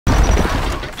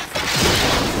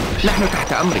نحن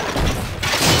تحت أمرك.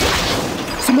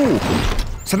 سموكم.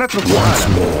 سنترك Once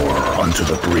more onto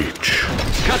the breach.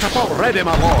 Catapult ready,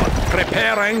 my lord.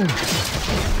 Preparing.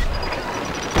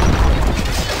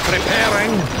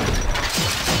 Preparing.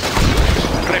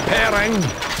 Preparing.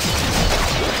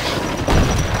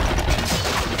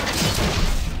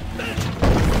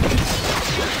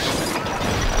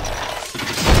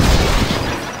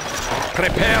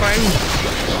 Preparing.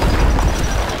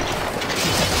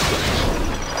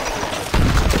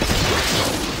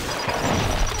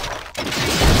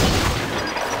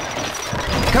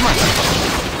 كما ترغب.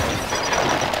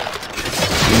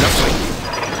 لنصرك.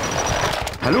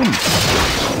 هلم.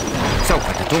 سوف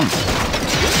تتم.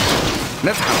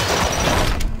 نذهب.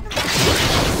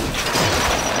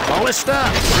 Ballista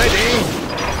ready.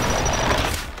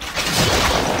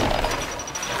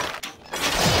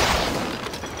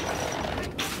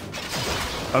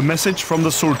 A message from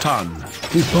the Sultan.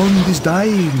 The bond is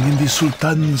dying in the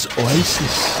Sultan's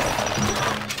oasis.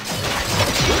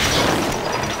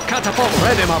 Catapult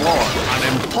ready, my lord. An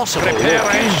impossible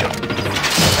location.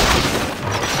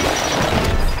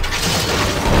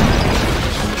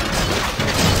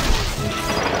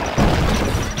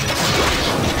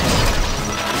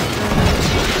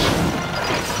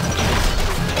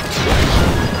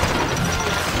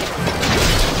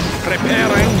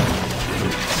 Preparing.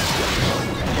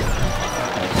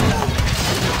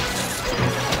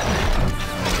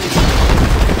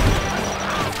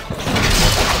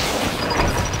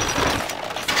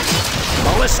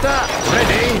 Ballista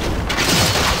ready.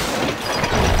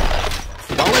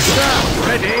 Ballista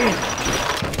ready.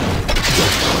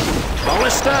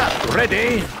 Ballista ready.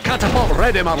 Catapult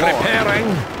ready, my lord. Preparing.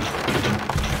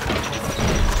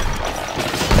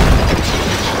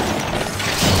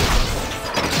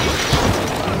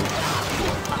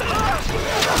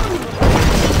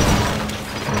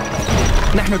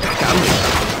 نحن تحت أمرك.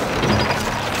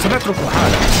 سنترك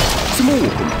حالا.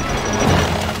 سموكم.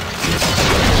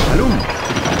 هلم.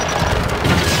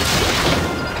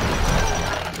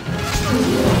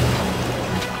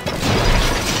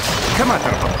 كما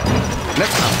ترغب.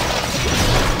 نذهب.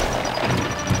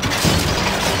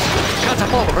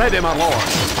 Catapult ready, my lord.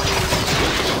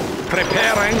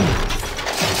 Preparing.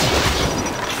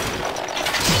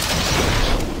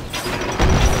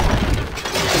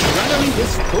 Granary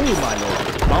is full, my lord.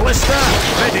 Ballista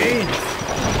ready.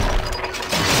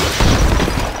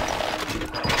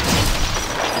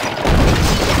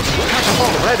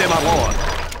 Catapult ready, my lord.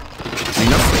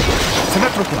 لنصرك.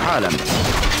 سنترك حالا.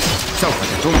 سوف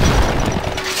تتم.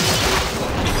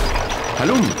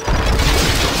 هلم.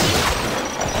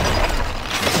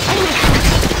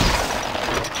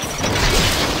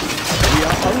 We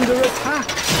are under attack.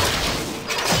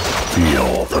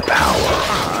 Feel the power.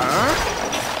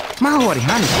 ما هو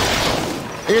رهانك؟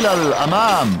 إلى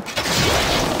الأمام.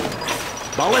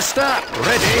 Ballista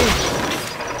ready.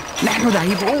 نحن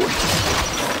ذاهبون.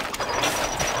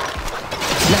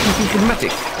 نحن في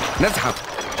خدمتك. نذهب.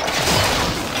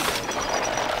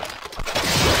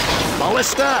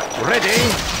 Ballista ready.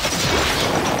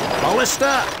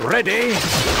 Ballista ready.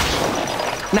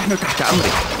 نحن تحت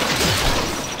أمرك.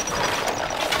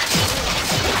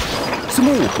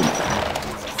 سموكم.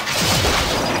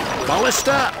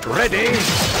 Ballista ready.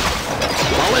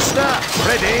 Ballista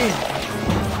ready.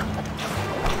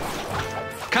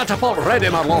 Catapult ready,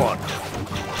 my lord.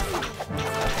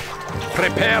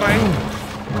 Preparing.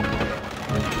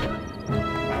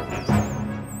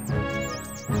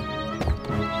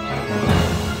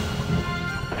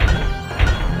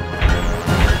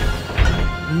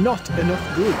 Not enough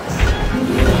goods.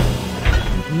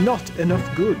 Not enough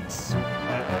goods.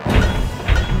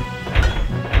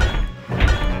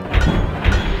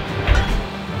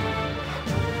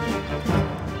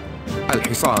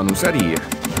 الحصان سريع.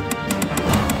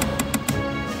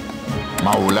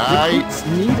 مولاي. Recruits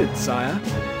needed, sire.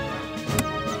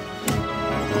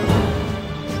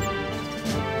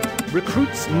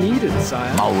 Recruits needed,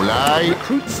 sire. مولاي.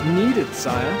 Recruits needed,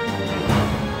 sire.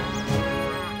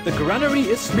 The granary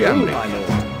is full, بأمرك. my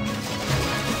lord.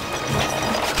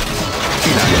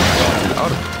 إلى نهاية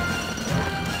الأرض.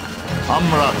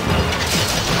 أمرك.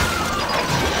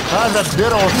 هذا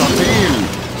الدرع ثقيل.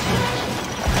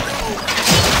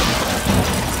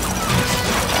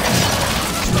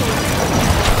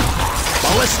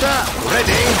 Ballista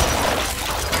ready.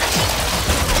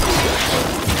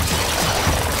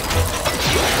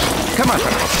 كما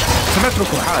ترغب.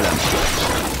 سنترك حالا.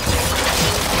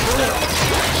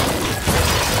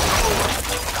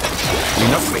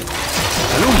 لنصرك.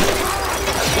 هلم.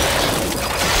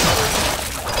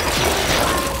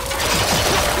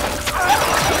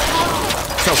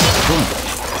 سوف تتم.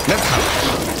 نذهب.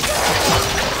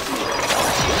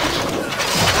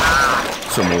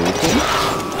 سموكم.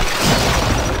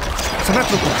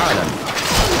 سنترك حالا.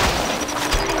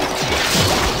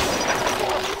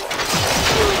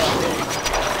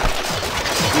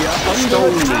 We are under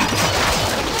attack.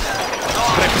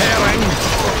 Preparing.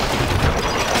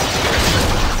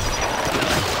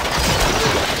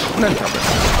 ننتظر.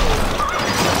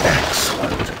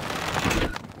 Excellent.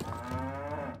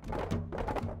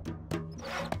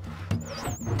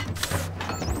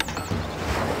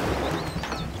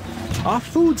 Our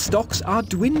food stocks are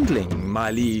dwindling,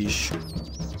 my liege.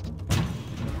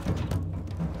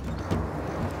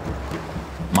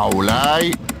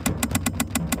 مولاي.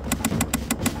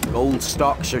 Gold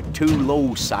stocks are too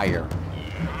low, sire.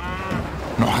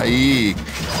 نحييك.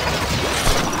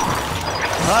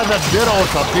 هذا الدرع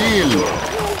ثقيل.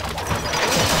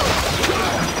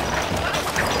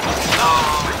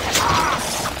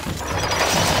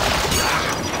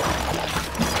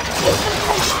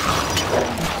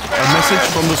 A message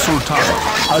from the Sultan.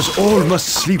 As all must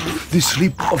sleep the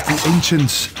sleep of the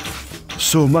ancients,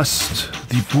 so must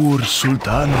the poor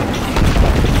Sultan.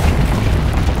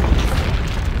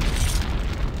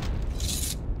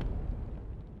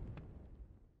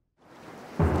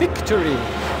 Victory!